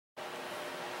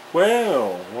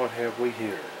Well, what have we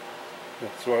here?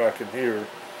 That's what I can hear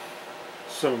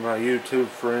some of my YouTube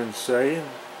friends saying.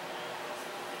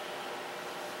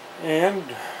 And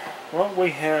what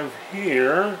we have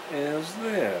here is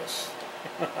this.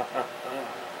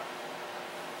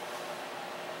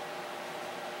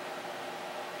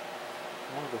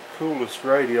 One of the coolest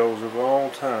radios of all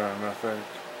time, I think.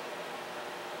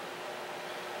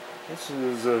 This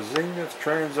is a Zenith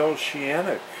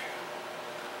Trans-Oceanic.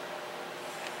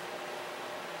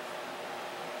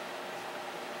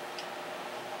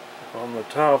 On the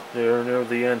top there, near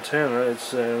the antenna, it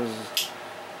says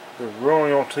the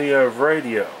royalty of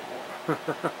radio.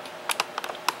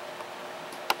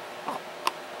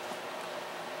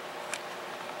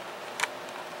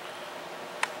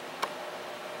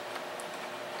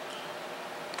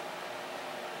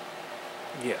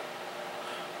 Yeah.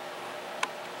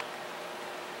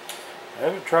 I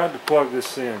haven't tried to plug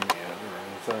this in yet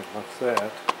or anything like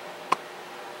that,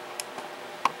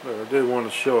 but I did want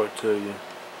to show it to you.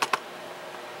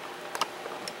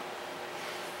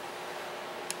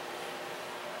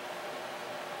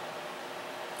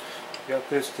 Got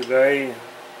this today,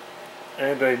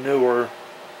 and a newer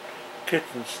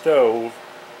kitchen stove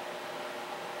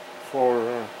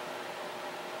for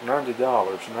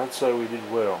 $90, and I'd say we did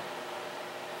well.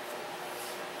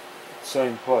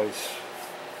 Same place.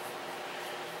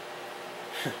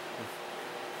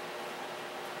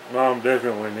 Mom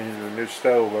definitely needed a new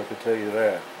stove, I could tell you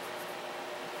that.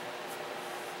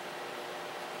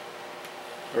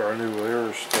 Or a new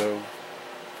air stove.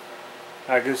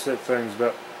 I guess that thing's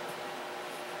about,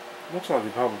 looks like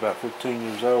it's probably about 15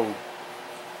 years old.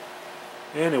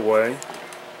 Anyway,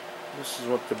 this is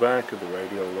what the back of the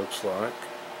radio looks like.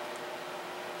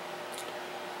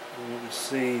 You can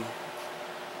see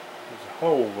there's a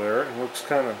hole there. It looks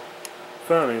kind of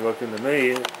funny looking to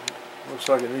me. It looks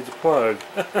like it needs a plug.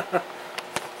 You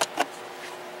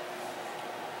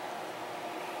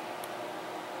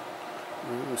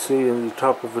can see in the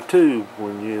top of a tube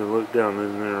when you look down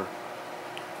in there.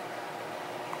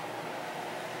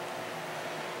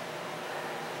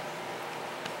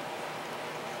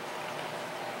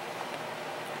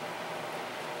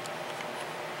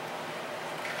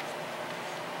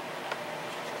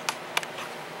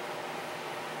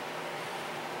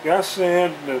 Guy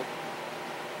said that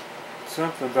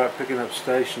something about picking up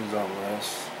stations on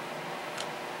this.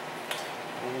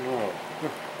 I don't know.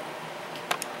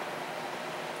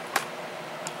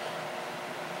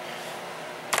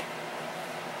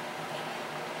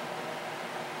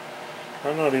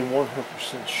 I'm not even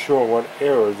 100% sure what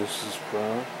era this is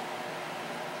from.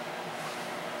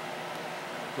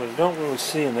 But I don't really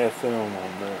see an FM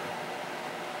on there.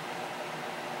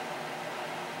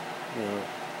 No.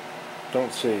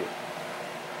 Don't see it.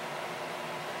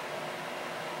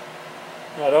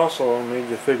 I'd also need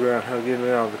to figure out how to get it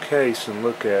out of the case and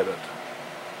look at it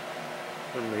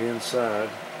from the inside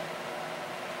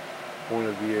point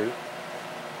of view.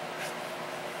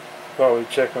 Probably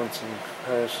check on some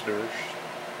capacitors.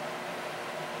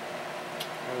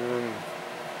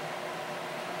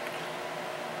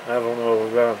 I don't know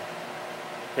about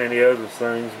any other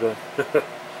things, but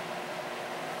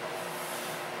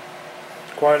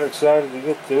quite excited to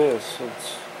get this.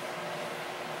 It's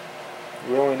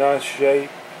really nice shape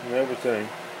and everything.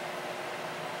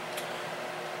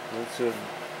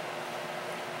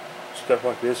 Stuff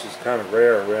like this is kind of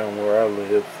rare around where I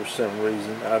live for some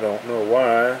reason. I don't know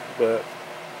why, but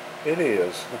it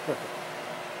is.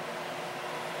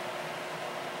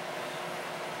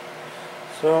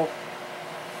 So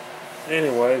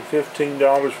anyway,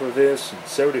 $15 for this and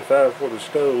 $75 for the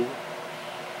stove.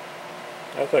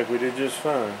 I think we did just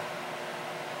fine.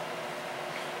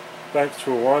 Thanks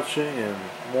for watching, and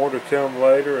more to come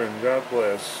later, and God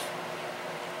bless.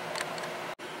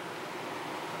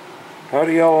 How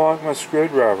do y'all like my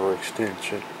screwdriver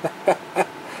extension?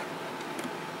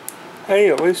 Hey,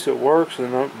 at least it works and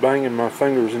I'm not banging my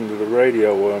fingers into the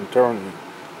radio while I'm turning.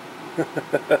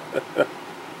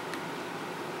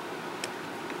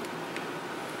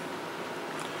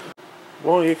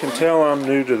 Well, you can tell I'm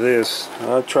new to this.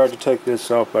 I tried to take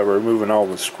this off by removing all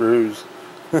the screws.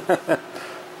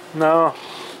 No,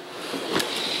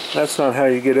 that's not how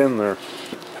you get in there.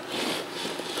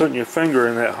 Putting your finger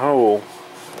in that hole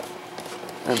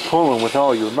and pulling with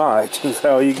all your might is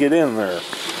how you get in there.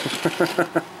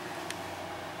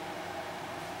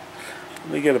 Let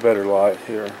me get a better light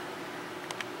here.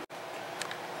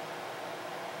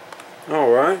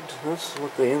 Alright, that's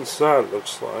what the inside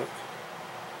looks like.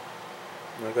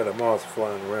 I got a moth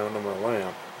flying around on my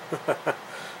lamp.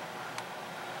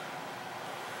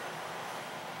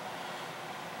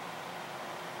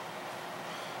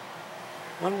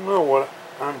 I don't know what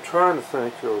I'm trying to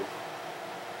think of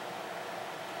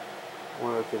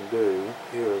what I can do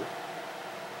here.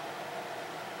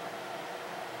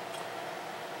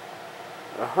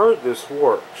 I heard this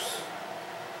works.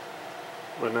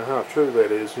 But now how true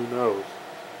that is, who knows?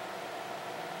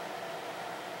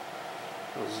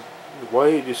 'Cause the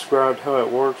way he described how it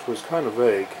works was kind of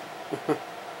vague.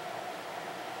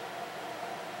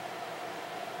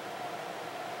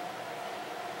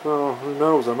 So who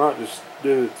knows, I might just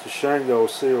do it the Shango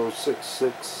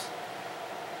CO66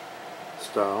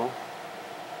 style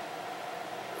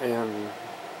and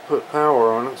put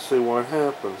power on it and see what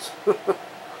happens.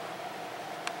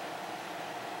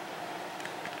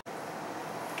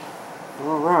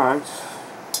 Alright,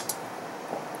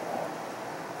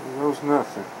 there goes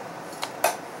nothing.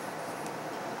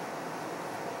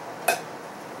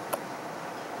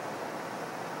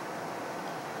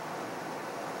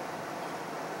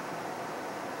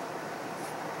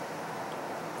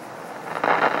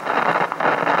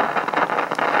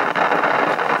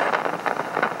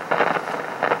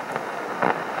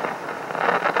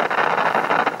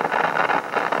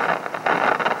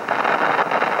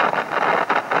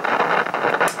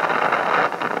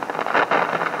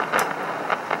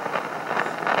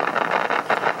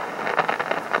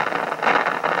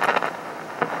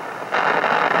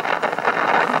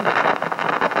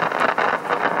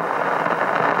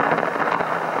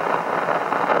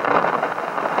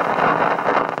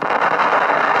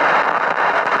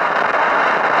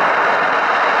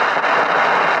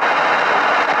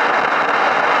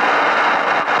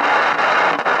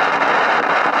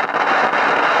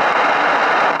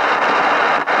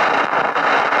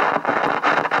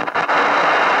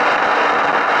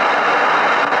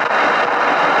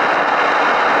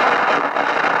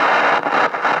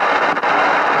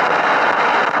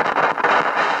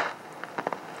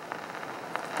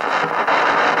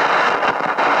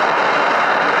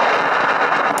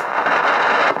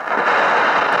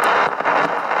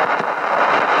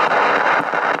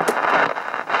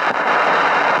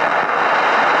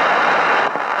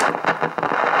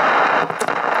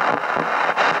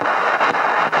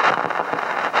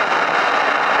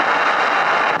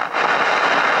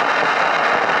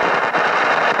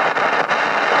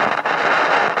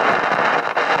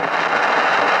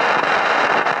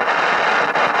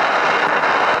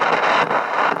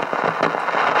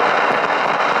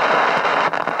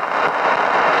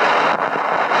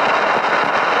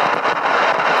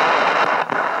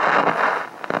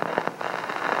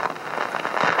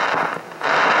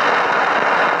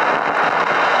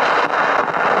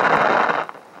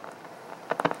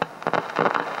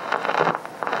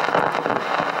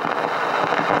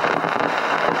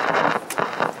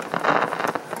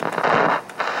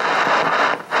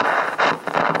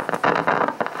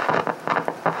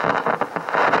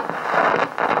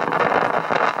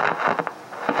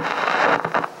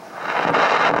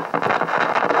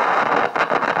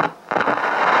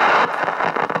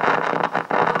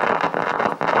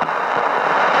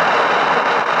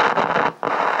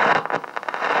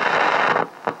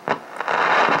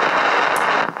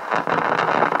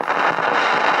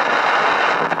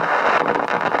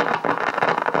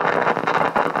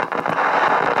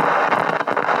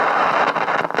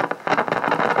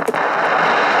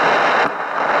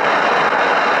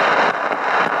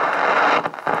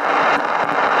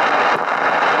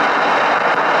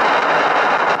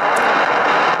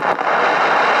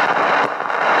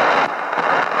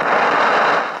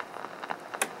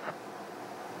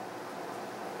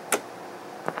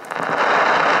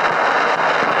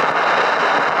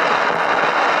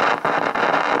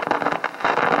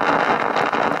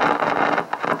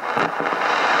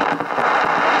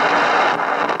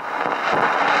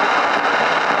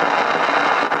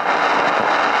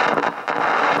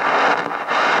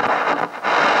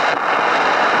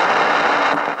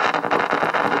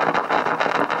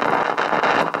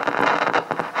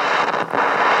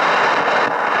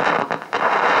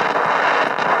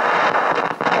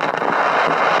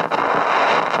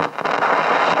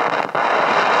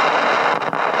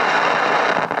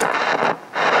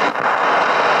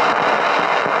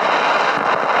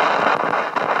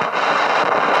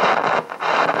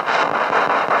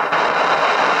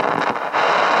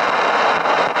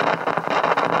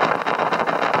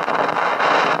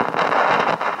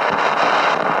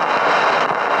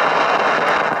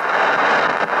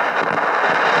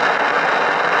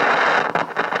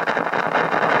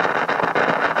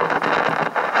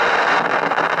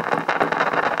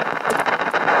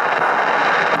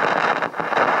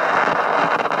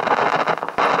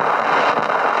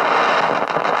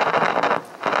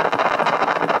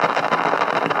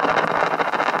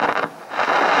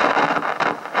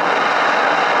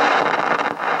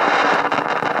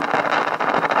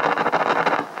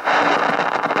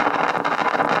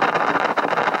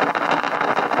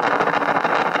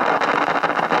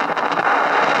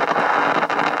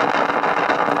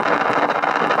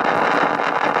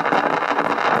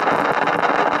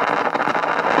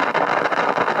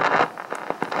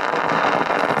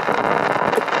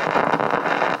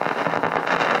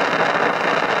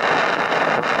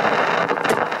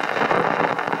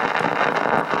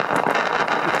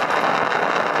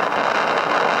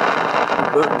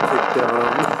 button kicked on.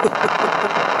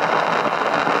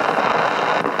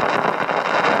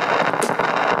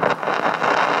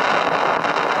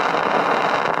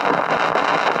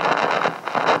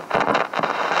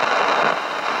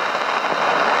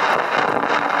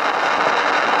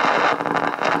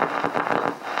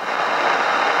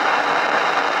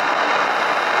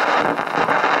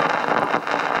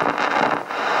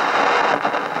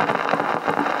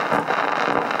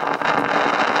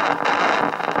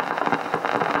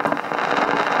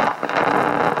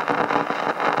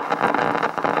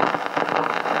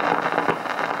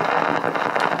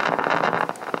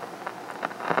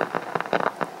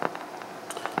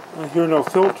 I hear no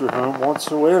filter hum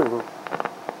whatsoever.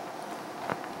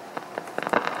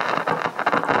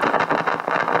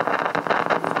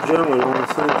 Generally, when I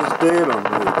think it's dead on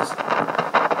these.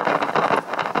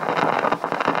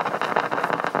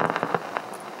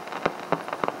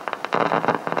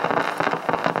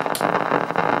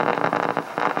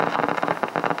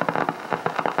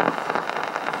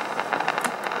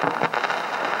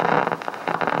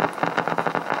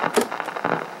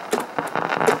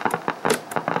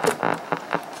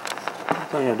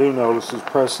 Thing I do notice is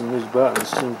pressing these buttons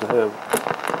seem to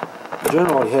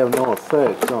generally have no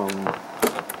effect on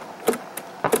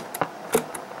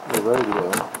the radio.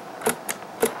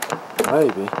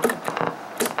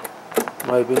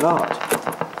 Maybe not.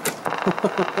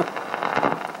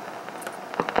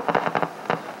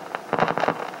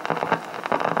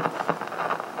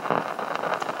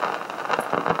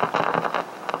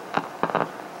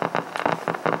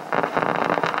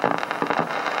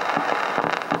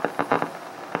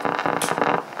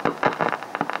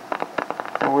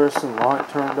 Where's the light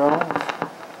turned off?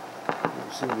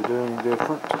 Doesn't seem to do any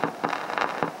different.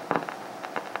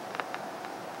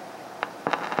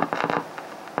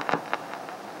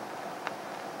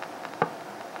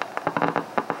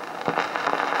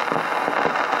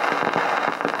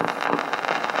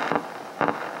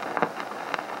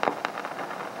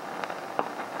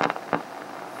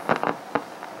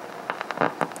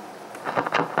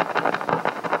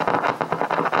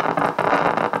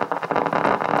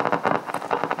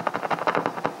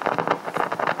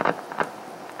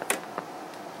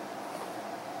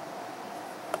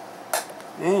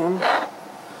 And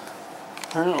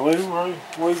apparently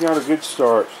we got a good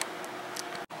start.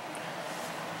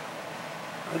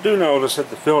 I do notice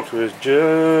that the filter is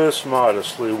just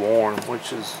modestly warm,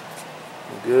 which is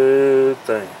a good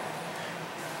thing.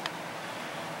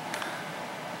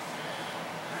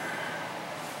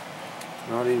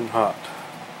 Not even hot.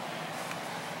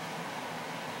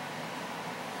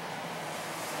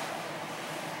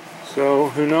 So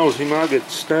who knows, he might get to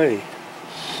stay.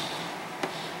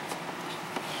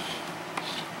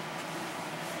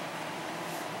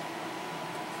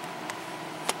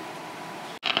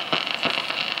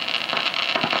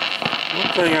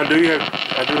 One thing I do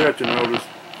have to notice,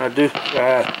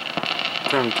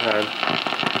 tongue-tied.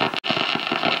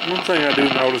 One thing I do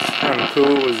notice kind of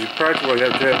cool is you practically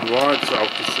have to have the lights off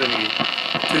to see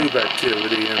tube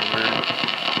activity in there.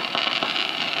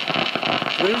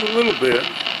 There's a little bit.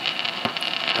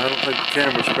 I don't think the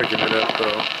camera's picking it up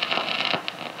though.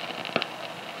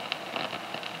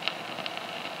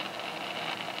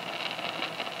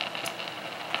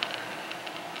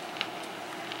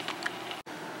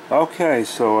 Okay,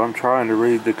 so I'm trying to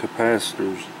read the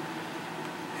capacitors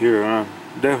here. I'm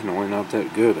definitely not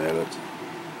that good at it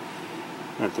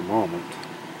at the moment,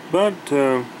 but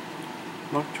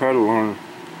I'll try to learn.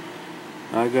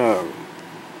 I got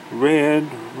red,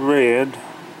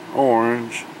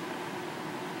 orange,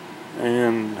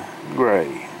 and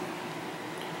gray.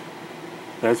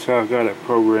 That's how I got it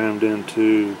programmed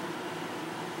into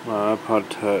my iPod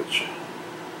Touch.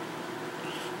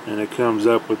 And it comes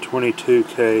up with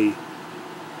 22K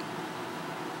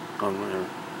on there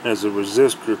as a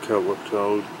resistor color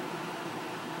code.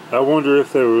 I wonder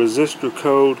if the resistor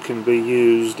code can be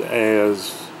used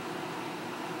as,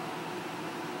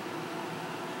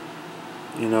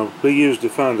 be used to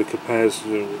find the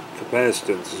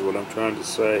capacitance is what I'm trying to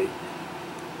say.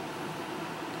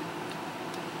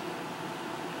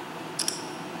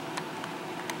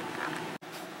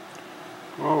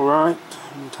 Alright,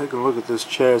 take a look at this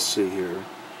chassis here.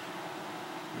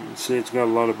 You can see it's got a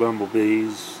lot of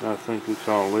bumblebees. I think we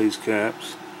call these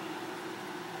caps.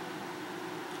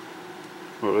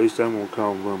 Or at least I'm going to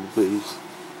call them bumblebees.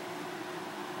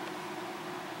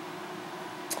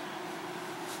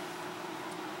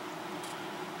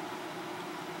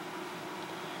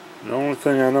 The only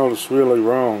thing I noticed really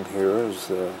wrong here is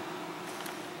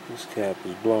this cap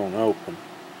is blown open,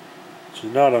 which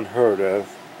is not unheard of.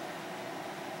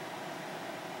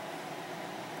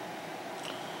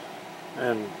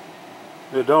 And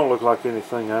it don't look like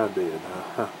anything I did.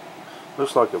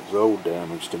 Looks like it was old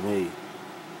damage to me.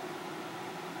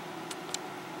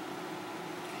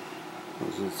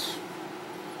 It's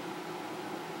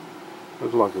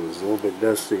looks like it was a little bit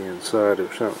dusty inside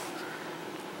or something.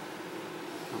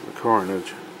 The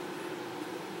carnage.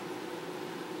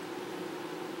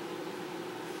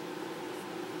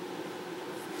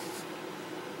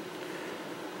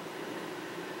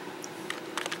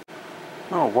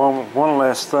 Oh, one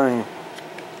last thing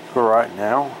for right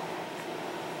now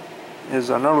is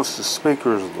I noticed the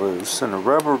speaker is loose and the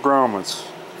rubber grommets,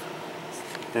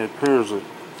 it appears that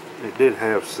it did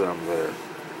have some there.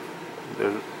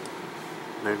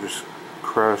 They just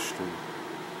crushed and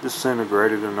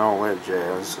disintegrated and all that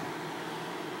jazz.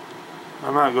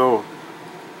 I might go,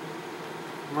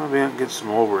 maybe get some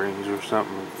O-rings or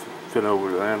something and fit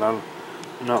over that. I'm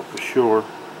not for sure.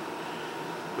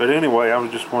 But anyway, I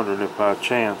was just wondering if by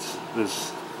chance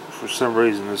for some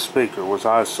reason this speaker was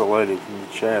isolated from the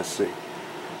chassis.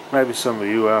 Maybe some of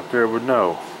you out there would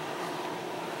know.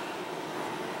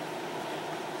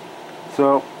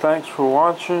 So, thanks for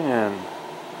watching, and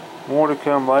more to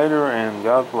come later, and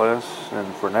God bless.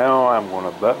 And for now, I'm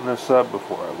going to button this up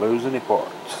before I lose any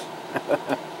parts.